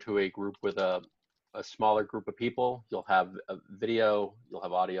be into a group with a smaller group of people. You'll have a video, you'll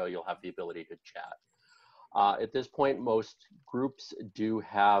have audio, you'll have the ability to chat. At this point, most groups do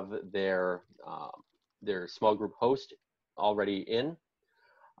have their small group host already in.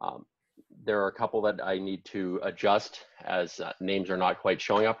 There are a couple that I need to adjust as names are not quite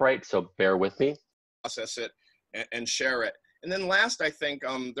showing up right, so bear with me. Process it and share it. And then last, I think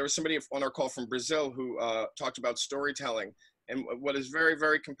there was somebody on our call from Brazil who talked about storytelling. And what is very,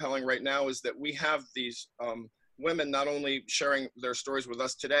 very compelling right now is that we have these women not only sharing their stories with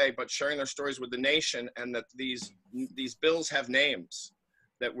us today, but sharing their stories with the nation, and that these bills have names,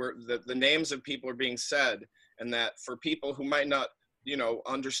 that the names of people are being said, and that for people who might not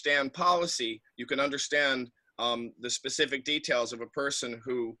understand policy, you can understand the specific details of a person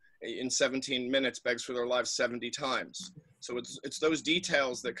who in 17 minutes begs for their lives 70 times. So it's those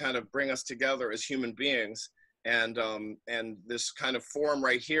details that kind of bring us together as human beings. And this kind of forum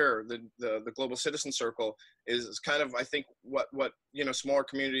right here, the Global Citizen Circle, is kind of, I think, what smaller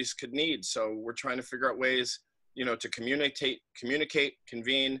communities could need. So we're trying to figure out ways, to communicate,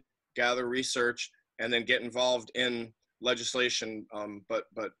 convene, gather research, and then get involved in legislation, but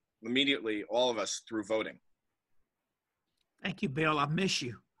immediately all of us through voting. Thank you, Bill. I miss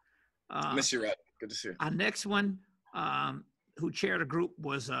you. Miss you, Red. Good to see you. Our next one, who chaired a group,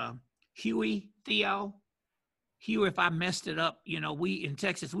 was Huey Theo. Huey, if I messed it up, you know, we in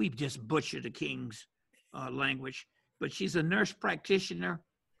Texas, we've just butchered the King's language, but she's a nurse practitioner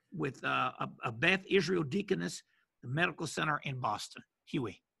with a Beth Israel Deaconess, the medical center in Boston.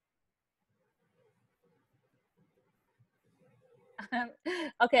 Huey.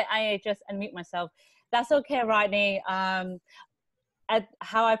 Okay, I just unmute myself. That's okay, Rodney.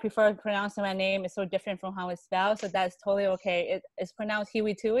 How I prefer pronouncing my name is so different from how it's spelled, so that's totally okay. It's pronounced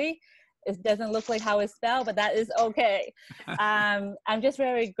Huey Tui. It doesn't look like how it's spelled, but that is okay. I'm just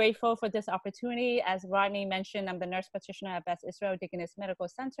very grateful for this opportunity. As Rodney mentioned, I'm the nurse practitioner at Beth Israel Deaconess Medical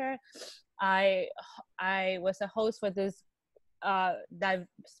Center. I was a host for this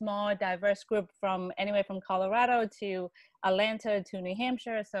small, diverse group from anywhere from Colorado to Atlanta to New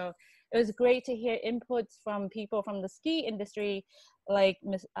Hampshire. So it was great to hear inputs from people from the ski industry, like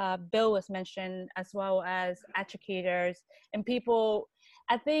Bill was mentioned, as well as educators and people.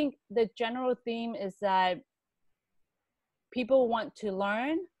 I think the general theme is that people want to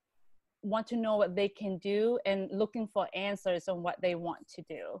learn, want to know what they can do, and looking for answers on what they want to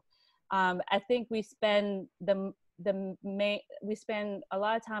do. I think we spend we spend a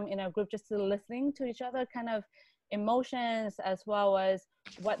lot of time in our group just listening to each other, kind of emotions as well as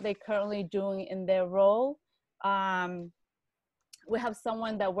what they're currently doing in their role. We have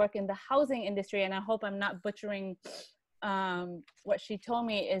someone that works in the housing industry, and I hope I'm not butchering what she told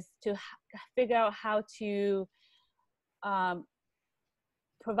me, is to figure out how to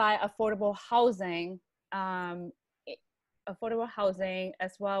provide affordable housing, as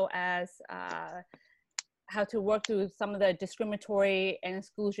well as how to work through some of the discriminatory and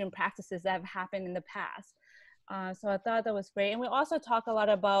exclusion practices that have happened in the past. So I thought that was great. And we also talk a lot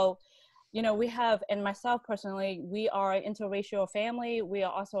about, you know, we have, and myself personally, we are an interracial family. We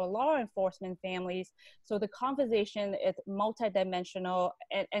are also a law enforcement families. So the conversation is multidimensional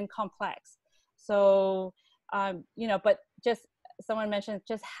and complex. So, you know, but just someone mentioned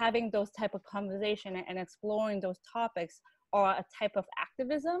just having those type of conversation and exploring those topics are a type of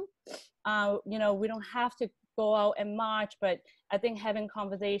activism. You know, we don't have to go out and march, but I think having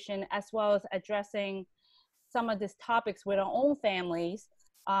conversation as well as addressing some of these topics with our own families,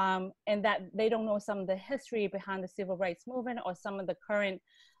 and that they don't know some of the history behind the civil rights movement or some of the current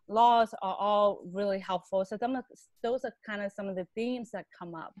laws are all really helpful. So those are kind of some of the themes that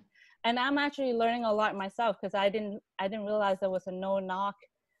come up. And I'm actually learning a lot myself, because I didn't realize there was a no-knock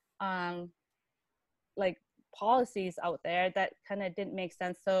like policies out there that kind of didn't make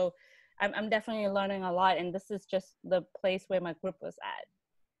sense. So I'm definitely learning a lot, and this is just the place where my group was at.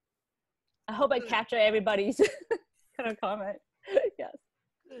 I hope I capture everybody's kind of comment. Yes.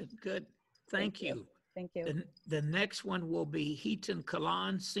 Good. Thank you. Thank you. The next one will be Heaton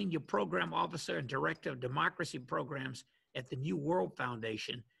Kalan, Senior Program Officer and Director of Democracy Programs at the New World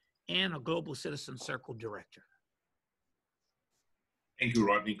Foundation and a Global Citizen Circle Director. Thank you,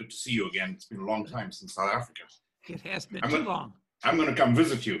 Rodney. Good to see you again. It's been a long time since South Africa. It has been too long. I'm going to come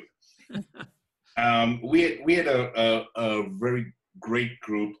visit you. We had a very great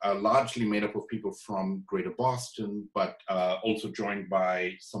group, largely made up of people from Greater Boston, but also joined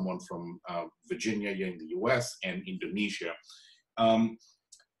by someone from Virginia here in the US and Indonesia.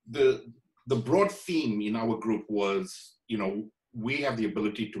 The broad theme in our group was, you know, we have the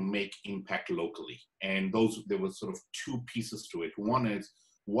ability to make impact locally. And there were sort of two pieces to it. One is,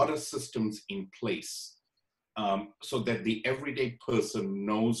 what are systems in place so that the everyday person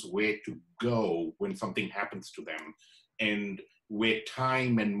knows where to go when something happens to them, and where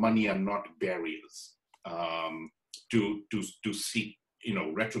time and money are not barriers to seek, you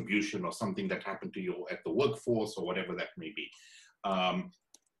know, retribution or something that happened to you at the workforce or whatever that may be.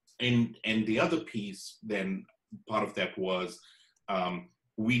 And the other piece, then part of that was,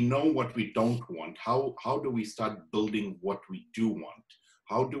 we know what we don't want. How do we start building what we do want?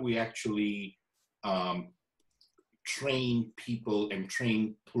 How do we actually train people and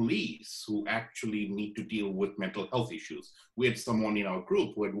train police who actually need to deal with mental health issues? We had someone in our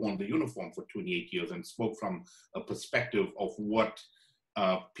group who had worn the uniform for 28 years and spoke from a perspective of what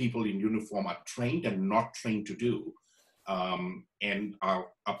people in uniform are trained and not trained to do, and are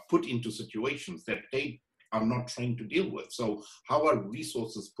put into situations that they are not trained to deal with. So how are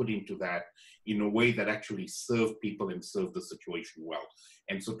resources put into that in a way that actually serve people and serve the situation well?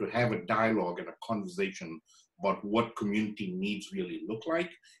 And so to have a dialogue and a conversation about what community needs really look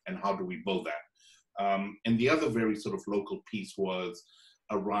like and how do we build that. And the other very sort of local piece was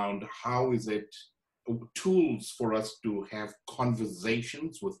around how is it tools for us to have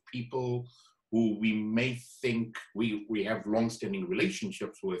conversations with people who we may think we have long-standing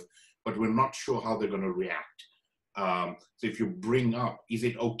relationships with, but we're not sure how they're going to react. So if you bring up, is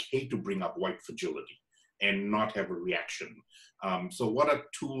it okay to bring up white fragility and not have a reaction? So what are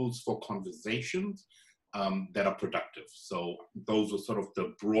tools for conversations that are productive? So those are sort of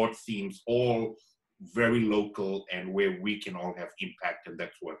the broad themes, all very local and where we can all have impact, and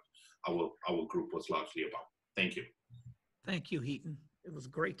that's what our group was largely about. Thank you. Thank you, Heaton. It was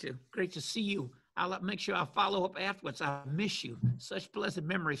great to see you. I'll make sure I'll follow up afterwards. I miss you. Such pleasant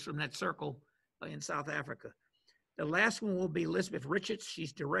memories from that circle in South Africa. The last one will be Elizabeth Richards.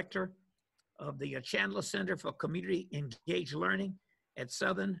 She's director of the Chandler Center for Community Engaged Learning at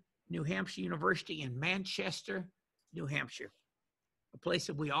Southern New Hampshire University in Manchester, New Hampshire. A place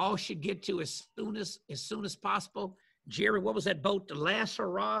that we all should get to as soon as possible. Jerry, what was that boat? The Last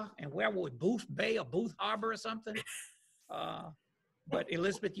Hurrah? And where were we? Booth Bay or Booth Harbor or something? But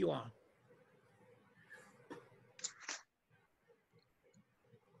Elizabeth, you on?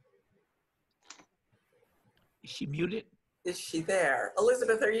 Is she muted? Is she there?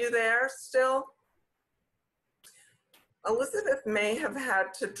 Elizabeth, are you there still? Elizabeth may have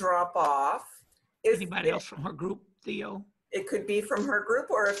had to drop off. Anybody else from her group, Theo? It could be from her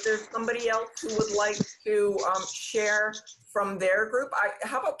group, or if there's somebody else who would like to share from their group.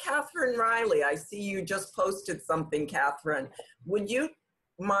 How about Catherine Riley? I see you just posted something, Catherine. Would you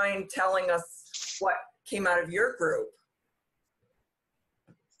mind telling us what came out of your group?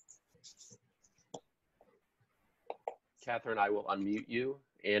 Catherine, I will unmute you,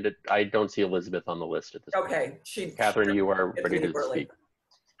 and I don't see Elizabeth on the list at this point. Okay. Catherine, you are ready to speak.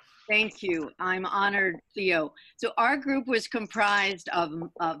 Thank you. I'm honored, Theo. So our group was comprised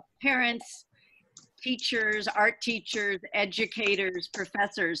of parents, teachers, art teachers, educators,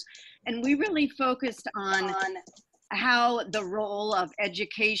 professors, and we really focused on how the role of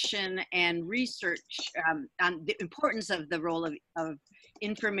education and research, on the importance of the role of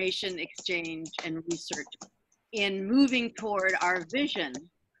information exchange and research in moving toward our vision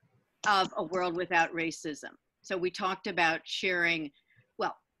of a world without racism. So we talked about sharing,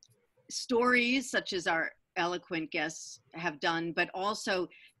 well, stories such as our eloquent guests have done, but also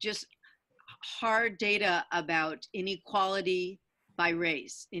just hard data about inequality by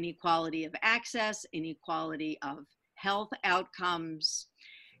race, inequality of access, inequality of health outcomes,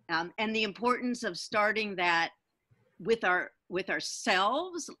 and the importance of starting that with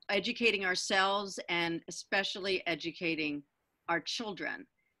ourselves, educating ourselves, and especially educating our children.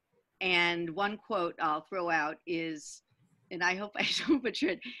 And one quote I'll throw out is, and I hope I don't butcher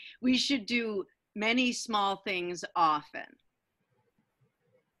it, we should do many small things often.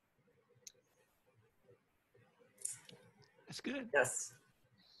 That's good. Yes.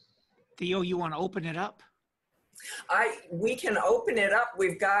 Theo, you want to open it up? We can open it up.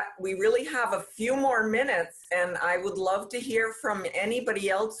 We really have a few more minutes, and I would love to hear from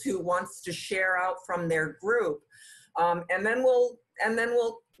anybody else who wants to share out from their group. And then we'll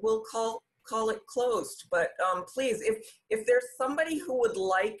call it closed. But please, if there's somebody who would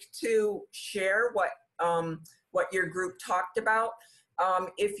like to share what your group talked about,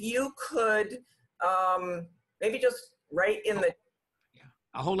 if you could maybe just write in the.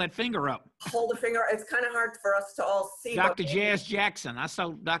 I'll hold that finger up. Hold a finger. It's kind of hard for us to all see. Dr. Jazz Jackson. I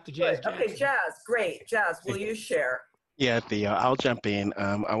saw Dr. Jazz Jackson. Okay, Jazz, great. Jazz, will you share? Yeah, Theo, I'll jump in.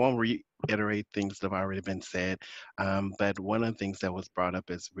 I won't reiterate things that have already been said, but one of the things that was brought up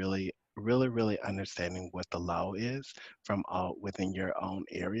is really understanding what the law is from all within your own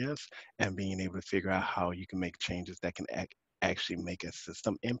areas and being able to figure out how you can make changes that can actually make a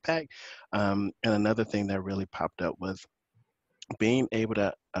system impact. And another thing that really popped up was being able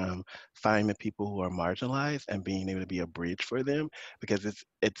to find the people who are marginalized and being able to be a bridge for them, because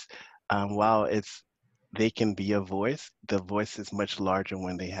it's while they can be a voice, the voice is much larger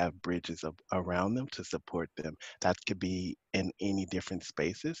when they have bridges around them to support them. That could be in any different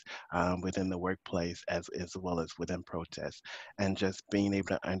spaces within the workplace as well as within protests, and just being able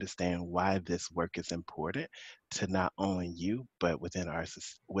to understand why this work is important to not only you but within our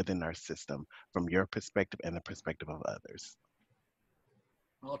system from your perspective and the perspective of others.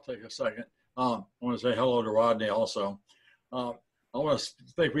 I'll take a second. I want to say hello to Rodney also. I want to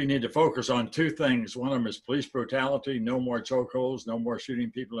think we need to focus on two things. One of them is police brutality, no more chokeholds, no more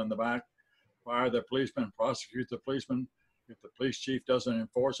shooting people in the back. Fire the policeman, prosecute the policeman. If the police chief doesn't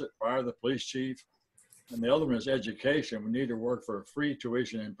enforce it, fire the police chief. And the other one is education. We need to work for free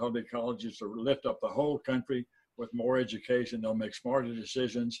tuition in public colleges to lift up the whole country with more education. They'll make smarter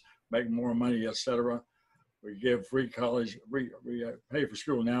decisions, make more money, etc. We give free college, we pay for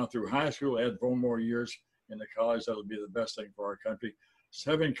school now through high school, add 4 more years in the college. That'll be the best thing for our country.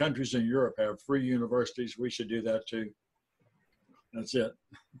 7 countries in Europe have free universities. We should do that too. That's it.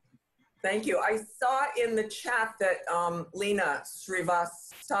 Thank you. I saw in the chat that Lena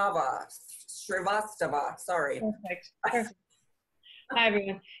Srivastava, sorry. Perfect. Perfect. Hi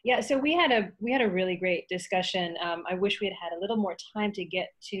everyone. Yeah, so we had a really great discussion. I wish we had had a little more time to get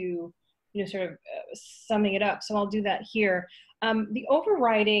to, sort of summing it up. So I'll do that here. The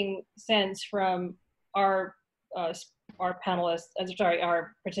overriding sense from our panelists,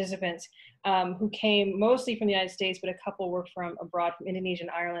 our participants, who came mostly from the United States, but a couple were from abroad, from Indonesia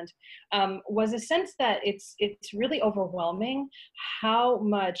and Ireland, was a sense that it's really overwhelming how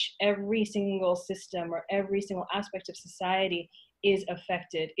much every single system or every single aspect of society is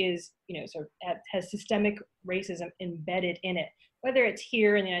affected, sort of has systemic racism embedded in it, whether it's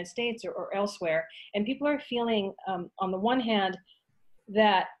here in the United States or elsewhere. And people are feeling, on the one hand,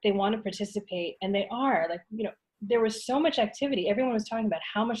 that they want to participate, and they are. There was so much activity. Everyone was talking about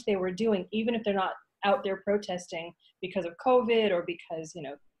how much they were doing, even if they're not out there protesting because of COVID or because,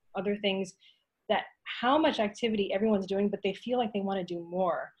 other things, that how much activity everyone's doing, but they feel like they want to do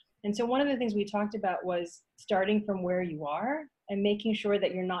more. And so one of the things we talked about was starting from where you are and making sure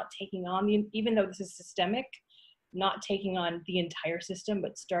that you're not taking on, even though this is systemic, not taking on the entire system,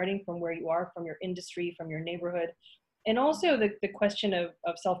 but starting from where you are, from your industry, from your neighborhood. And also the question of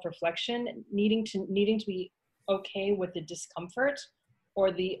self-reflection, needing to be okay with the discomfort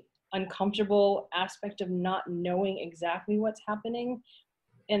or the uncomfortable aspect of not knowing exactly what's happening.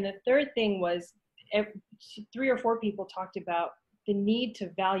 And the third thing was 3 or 4 people talked about the need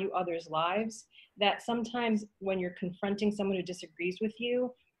to value others' lives, that sometimes when you're confronting someone who disagrees with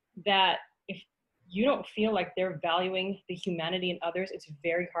you, that if you don't feel like they're valuing the humanity in others, it's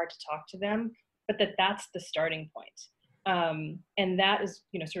very hard to talk to them, but that's the starting point. And that is,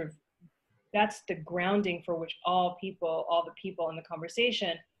 sort of, that's the grounding for which all the people in the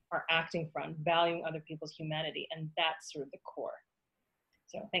conversation are acting from, valuing other people's humanity. And that's sort of the core.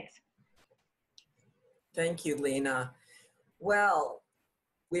 So thanks. Thank you, Lena. Well,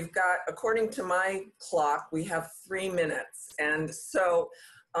 we've got, according to my clock, we have 3 minutes. And so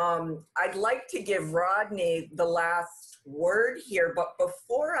I'd like to give Rodney the last word here. But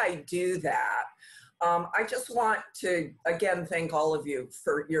before I do that, I just want to, again, thank all of you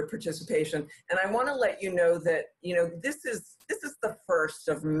for your participation. And I want to let you know that, this is the first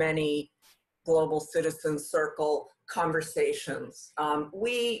of many Global Citizen Circle conversations.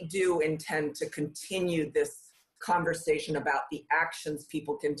 We do intend to continue this conversation about the actions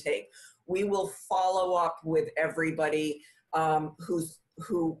people can take. We will follow up with everybody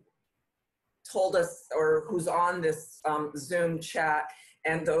who told us or who's on this Zoom chat,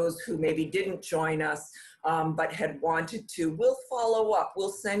 and those who maybe didn't join us but had wanted to. We'll follow up.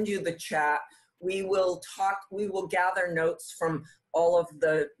 We'll send you the chat. We will talk. We will gather notes from all of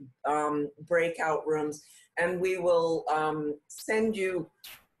the breakout rooms, and we will send you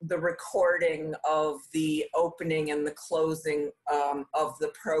the recording of the opening and the closing of the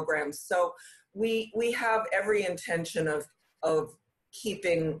program. So we have every intention of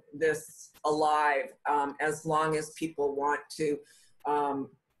keeping this alive as long as people want to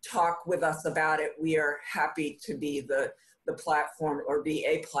talk with us about it. We are happy to be the platform, or be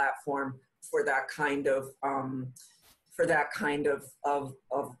a platform for that kind of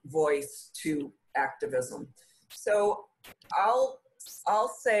voice to activism. So I'll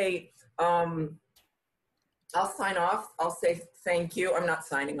say, I'll sign off. I'll say thank you. I'm not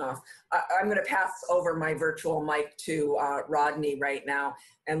signing off. I'm going to pass over my virtual mic to Rodney right now,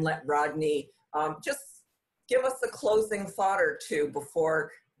 and let Rodney just give us a closing thought or two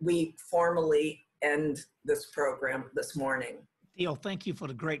before we formally end this program this morning. Theo, thank you for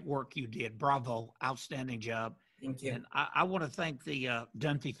the great work you did. Bravo. Outstanding job. Thank you. And I want to thank the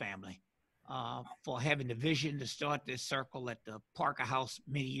Dunphy family for having the vision to start this circle at the Parker House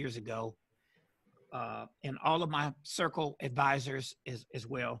many years ago. And all of my circle advisors as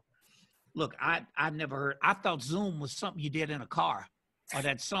well. Look, I've never heard, I thought Zoom was something you did in a car, or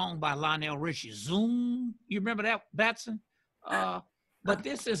that song by Lionel Richie, Zoom. You remember that, Batson? But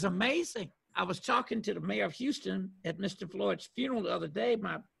this is amazing. I was talking to the mayor of Houston at Mr. Floyd's funeral the other day,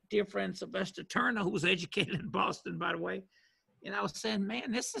 my dear friend Sylvester Turner, who was educated in Boston, by the way. And I was saying,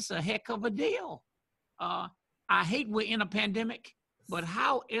 man, this is a heck of a deal. I hate we're in a pandemic, but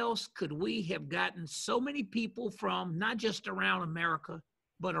how else could we have gotten so many people from not just around America,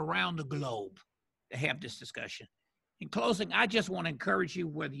 but around the globe to have this discussion? In closing, I just want to encourage you,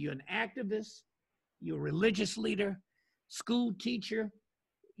 whether you're an activist, you're a religious leader, school teacher,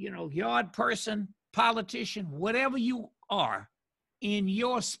 yard person, politician, whatever you are in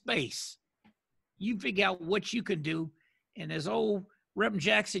your space, you figure out what you can do. And as old Reverend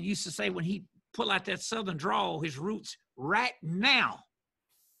Jackson used to say when he pull out that Southern drawl, his roots, right now,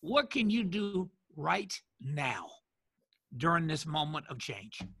 what can you do right now during this moment of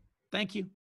change? Thank you.